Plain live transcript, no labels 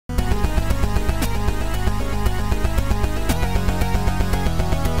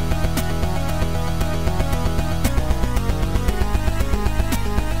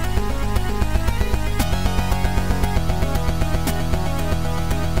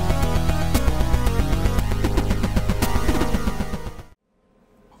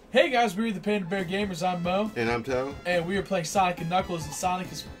guys, we're the Panda Bear Gamers. I'm Mo. And I'm Toe. And we are playing Sonic and Knuckles, and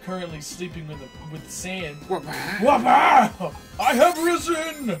Sonic is currently sleeping with the sand. Whoppa! Whoppa! I have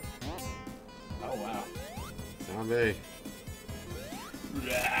risen! Oh, wow. Zombie.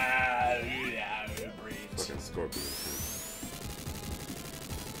 Brains. Fucking scorpion.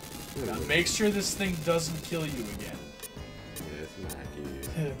 Now make sure this thing doesn't kill you again. Yeah, it's not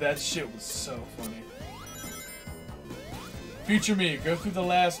good. That shit was so funny. Future me, go through the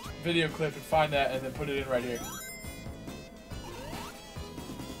last video clip and find that and then put it in right here.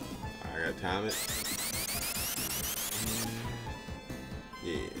 I gotta time it.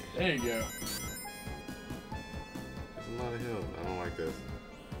 Yeah. There you go. There's a lot of hills. I don't like this.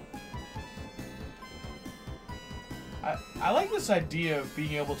 I like this idea of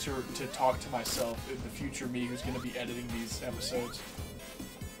being able to talk to myself in the future me who's going to be editing these episodes.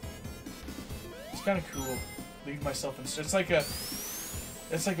 It's kind of cool. Leave myself in. It's like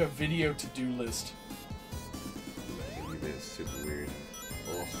a video to-do list. You've been super weird.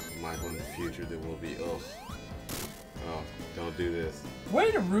 Oh, my own future there will be. Oh, don't do this. Way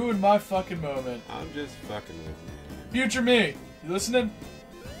to ruin my fucking moment. I'm just fucking with you. Future me, you listening?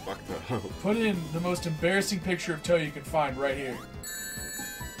 Fuck the hope. Put in the most embarrassing picture of Toe you can find right here.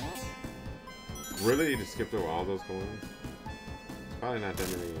 Really? You just skipped over all those coins? Probably not that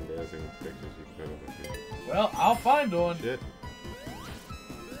many embarrassing pictures you can put up here. Well, I'll find one. Shit.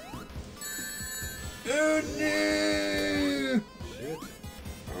 Oh no! Shit.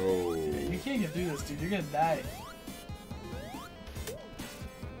 Oh. You can't get through this, dude. You're gonna die.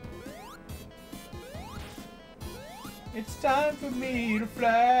 It's time for me to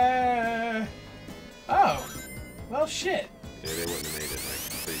fly. Oh. Well, shit. Yeah, they wouldn't have made it like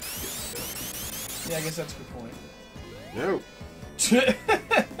complete stuff. Yeah, I guess that's a good point. No.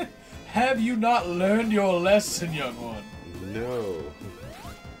 Have you not learned your lesson, young one? No.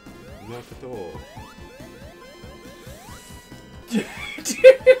 Not at all. Dude, I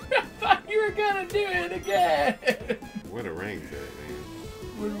thought you were gonna do it again. What a ring that, man.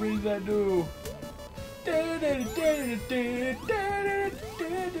 What rings I do?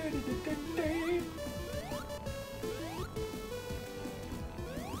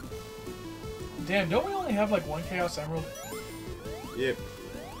 Damn, don't we only have like one Chaos Emerald? Yep.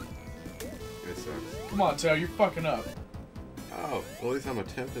 It sucks. Come on, Tail, you're fucking up. Oh, well, at least I'm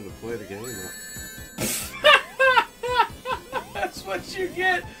attempting to play the game up. That's what you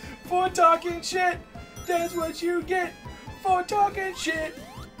get for talking shit. That's what you get for talking shit.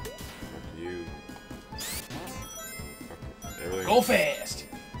 Fuck you. Fuck everything. Go fast.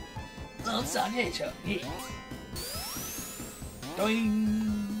 I'm sorry, Hedgehog. Yeah.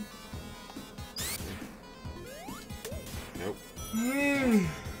 Doing. Nope.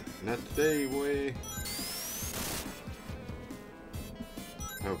 Not today, boy.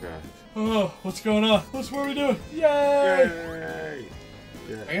 Oh god. Oh, what's going on? What are we doing? Yay! Yay!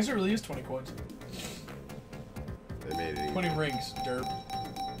 Yeah. I guess it really is 20 coins. They made it 20 easy. rings, derp.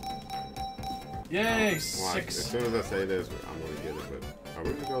 Yay, Well, 6. as soon as I say this, I'm gonna get it, but are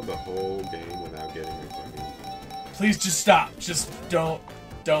we gonna go the whole game without getting a fucking... Please just stop. Just don't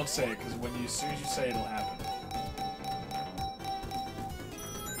say it, because as soon as you say it, it'll happen.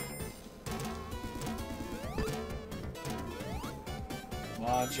 Come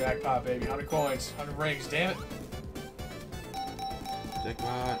on, jackpot, baby. 100 coins, 100 rings, damn it.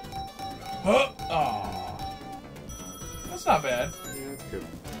 Jackpot! Huh? Oh. That's not bad. Yeah, that's good.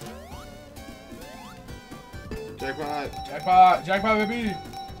 Jackpot! Jackpot! Jackpot, baby!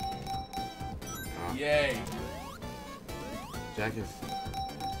 Oh, Yay.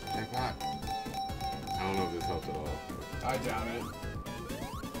 Jackpot! I don't know if this helps at all. I doubt it.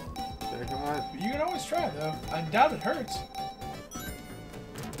 Jackpot! But you can always try, though. I doubt it hurts.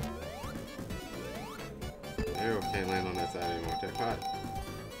 Arrow can't land on that side anymore. Jackpot!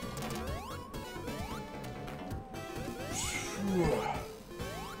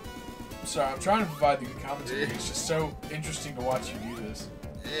 I'm sorry, I'm trying to provide the good commentary. It's just so interesting to watch you do this.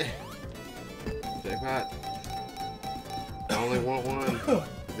 Jackpot! I only want one.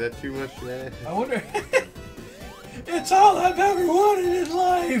 Is that too much to ask? I wonder... It's all I've ever wanted in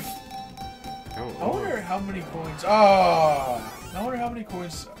life! I wonder how many coins... Oh! I wonder how many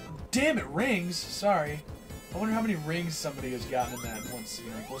coins... Damn it, rings! Sorry. I wonder how many rings somebody has gotten in that once. You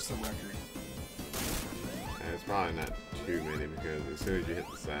know, like, what's the record? Yeah, it's probably not too many because as soon as you hit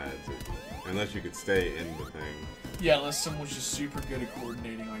the sides, unless you could stay in the thing. Yeah, unless someone was just super good at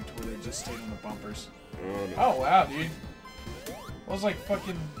coordinating, like, to where they just stayed on the bumpers. Oh, no. Oh, wow, dude. That was like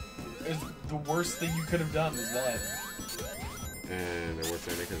fucking... The worst thing you could have done was that. And the worst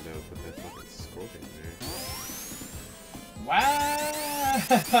thing they could have done was put that fucking scorpion there. Wow!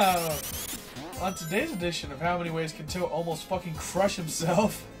 On today's edition of How Many Ways Can Toe almost fucking crush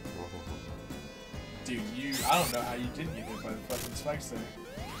himself. Dude, I don't know how you didn't get hit by the fucking spikes there.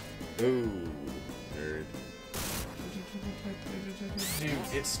 Ooh, nerd. Dude,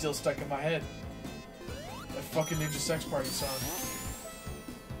 it's still stuck in my head. That fucking Ninja Sex Party song.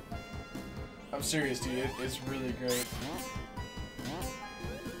 I'm serious, dude. It's really great.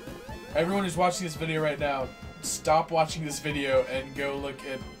 Everyone who's watching this video right now, stop watching this video and go look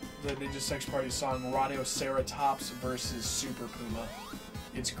at the Ninja Sex Party song Rhinoceratops versus Super Puma.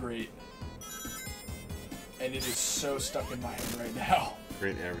 It's great. And it is so stuck in my head right now.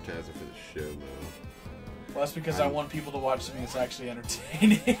 Great advertising for the show, Mo. Well, that's because I want people to watch something that's actually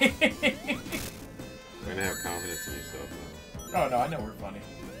entertaining. You're gonna have confidence in yourself, Mo. Oh, no, I know we're funny.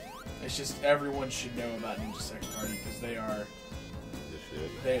 It's just everyone should know about Ninja Sex Party because they are... The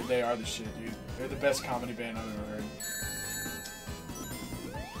shit. They are the shit, dude. They're the best comedy band I've ever heard.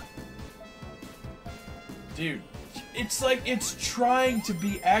 Dude, it's like it's trying to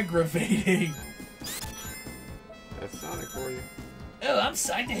be aggravating. That's Sonic for you. Oh, I'm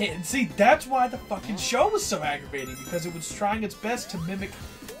psyched to hit. And see, that's why the fucking show was so aggravating, because it was trying its best to mimic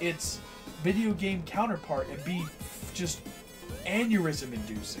its video game counterpart and be just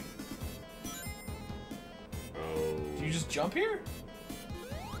aneurysm-inducing. Oh. Do you just jump here?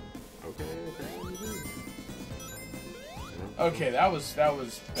 Okay. Okay, that was bad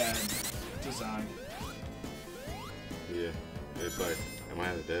design. Yeah. It's like, am I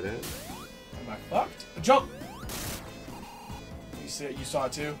at a dead end? Am I fucked? Jump! You saw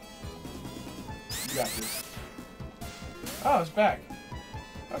it too? You got this. Oh, it's back.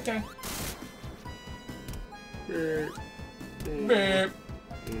 Okay. Beep.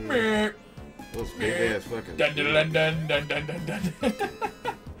 Beep. Those big ass fucking. Dun dun dun dun dun dun dun dun.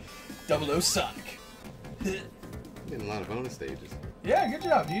 00 Sonic. Getting a lot of bonus stages. Yeah, good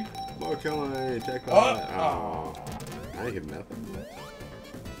job, dude. More killing, check Oh. I didn't get nothing.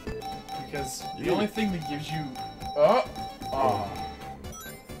 Because the Yeah. only thing that gives you...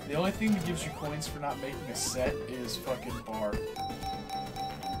 The only thing that gives you coins for not making a set is fucking bar.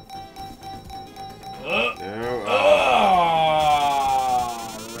 No.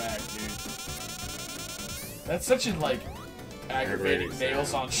 Wreck, dude. That's such a, like, aggravating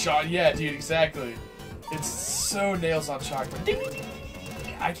nails on shot. Yeah, dude, exactly. It's so nails on chocolate. Ding, ding, ding.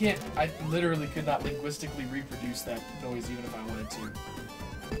 I literally could not linguistically reproduce that noise even if I wanted to.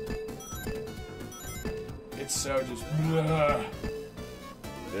 It's so just... Bleh.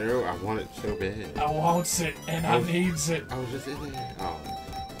 No, I want it so bad. I wants it, and I needs it. I was just in there. Oh.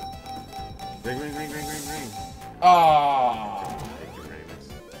 Ring, ring, ring, ring, ring, ring. Ah. Ignoramus.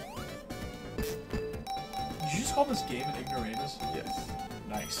 Did you just call this game an ignoramus? Yes.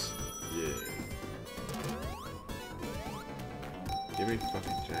 Nice. Yeah. Give me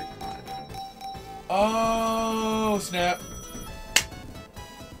fucking jackpot. Oh, snap.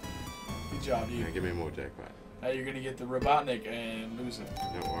 Good job, Yeah, dude. give me more jackpot. Now you're gonna get the Robotnik and lose it. No,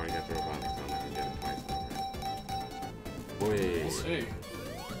 I already got the robotics, so I'm not gonna get it twice. Boy. We'll see.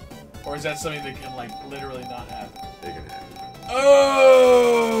 Or is that something that can, like, literally not happen? It can happen.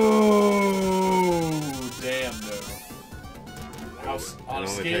 Oh, damn, though. How, on a It only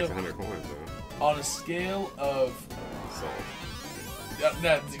scale, takes 100 coins, though. on a scale of, Salt.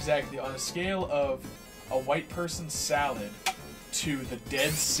 that's exactly, on a scale of a white person's salad to the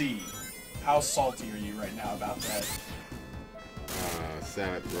Dead Sea, how salty are you right now about that?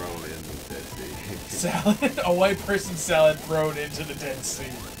 Salad thrown in the Dead Sea. Salad, a white person's salad thrown into the Dead Sea.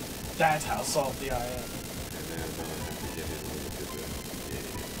 That's how salty I am. And then I'm gonna have to get hit with the...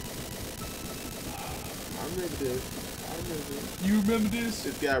 Yeah. I remember this. You remember this?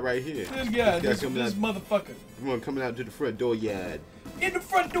 This guy right here. This guy, this coming out, motherfucker. Come on, coming out to the front door yard. In the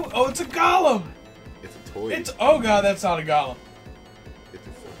front door. Oh, it's a golem. It's a toy. It's, oh god, that's not a golem. It's a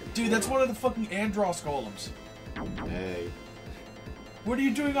fucking Dude, toy. that's one of the fucking Andros golems. Hey. What are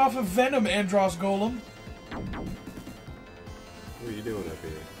you doing off of Venom, Andros golem? What are you doing up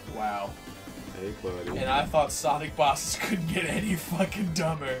here? Wow. Hey, buddy. And I thought Sonic bosses couldn't get any fucking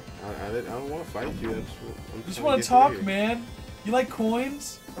dumber. I don't want to fight you. I Just want to talk, man. You like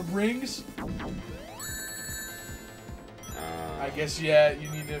coins? Or rings? I guess, yeah, you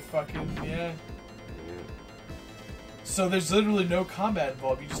need to fucking, yeah. So there's literally no combat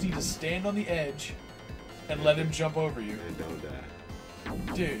involved. You just need to stand on the edge and let him jump over you. And don't die.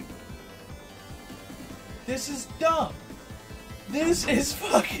 Dude. This is dumb. This is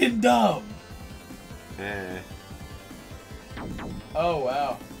fucking dumb. Eh. Oh,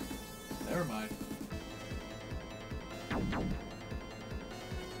 wow. Never mind.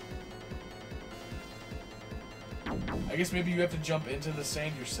 I guess maybe you have to jump into the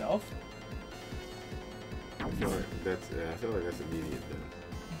sand yourself. I feel like that's immediate then.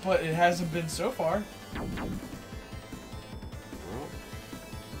 But it hasn't been so far. Well,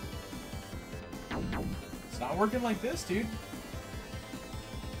 it's not working like this, dude.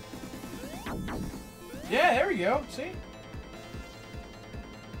 Yeah, there we go. See?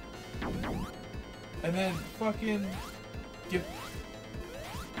 And then fucking get...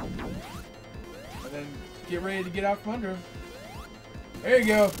 And then get ready to get out from under him. There you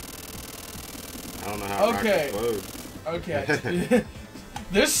go. I don't know how okay. rockets explode. Okay.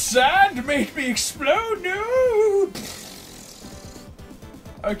 This sand made me explode. No.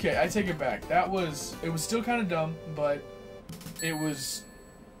 Okay, I take it back. It was still kind of dumb, but it was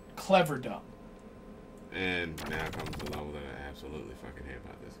clever dumb. And now comes the level that I absolutely fucking hate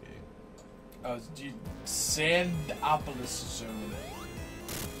about this game. Oh, Sandopolis Zone.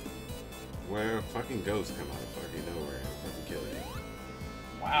 Where fucking ghosts come out of fucking nowhere and fucking kill you.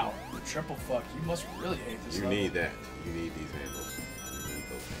 Wow, the triple fuck. You must really hate this You level. need that. You need these handles. You need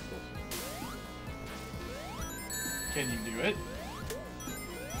those handles. Can you do it?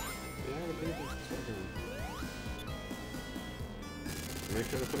 Yeah, I believe this fucking... Make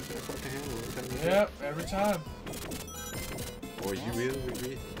sure to push that fucking handle every time you Yep, every time. Or you will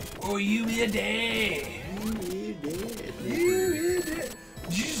be. Oh, you be a day. You dead.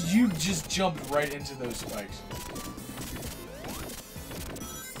 You just jumped right into those spikes.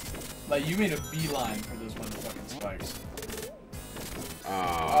 Like, you made a beeline for those motherfucking spikes.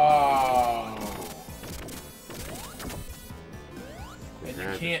 Oh. And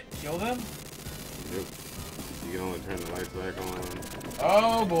you can't kill them? Nope. You can only turn the lights back on.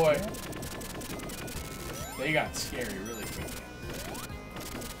 Oh boy. They got scary really quick.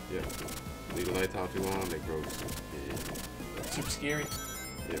 Yep. Leave the lights out too long, they grow. Yeah. Super scary.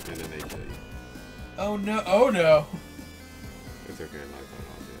 Yep, and then they kill you. Oh no. Oh no. It's okay, lights aren't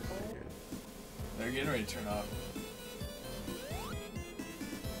off yet. They're getting ready to turn off.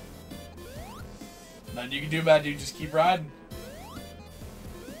 Nothing you can do about it, dude. Just keep riding.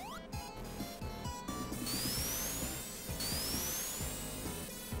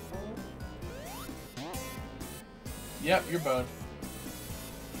 Yep, you're boned.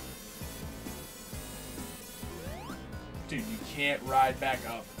 Dude, you can't ride back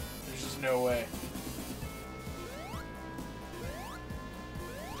up. There's just no way.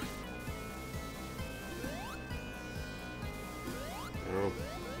 No.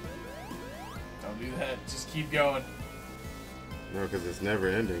 Don't do that. Just keep going. No, because it's never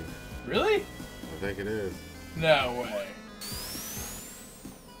ending. Really? I think it is. No way.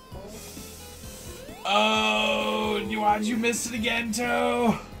 Oh, why'd you miss it again,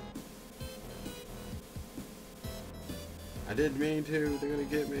 Toe? I didn't mean to. They're gonna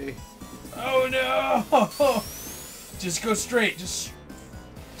get me. Oh no! Just go straight. Just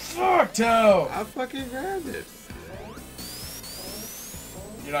fuck, Toe. I fucking grabbed it.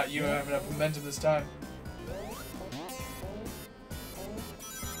 You don't have enough momentum this time.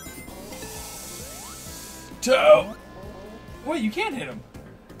 Toe. Wait, you can't hit him.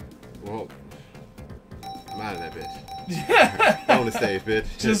 Well, I'm out of that bitch. Bonus stage, bitch.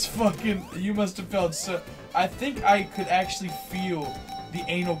 Just fucking. You must have felt so. I think I could actually feel the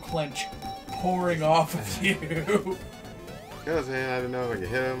anal clench pouring off of you. Cause man, I don't know if I can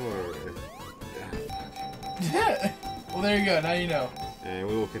hit him or. Yeah. Well, there you go. Now you know. And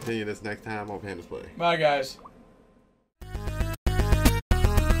we will continue this next time on Pandas Play. Bye, guys.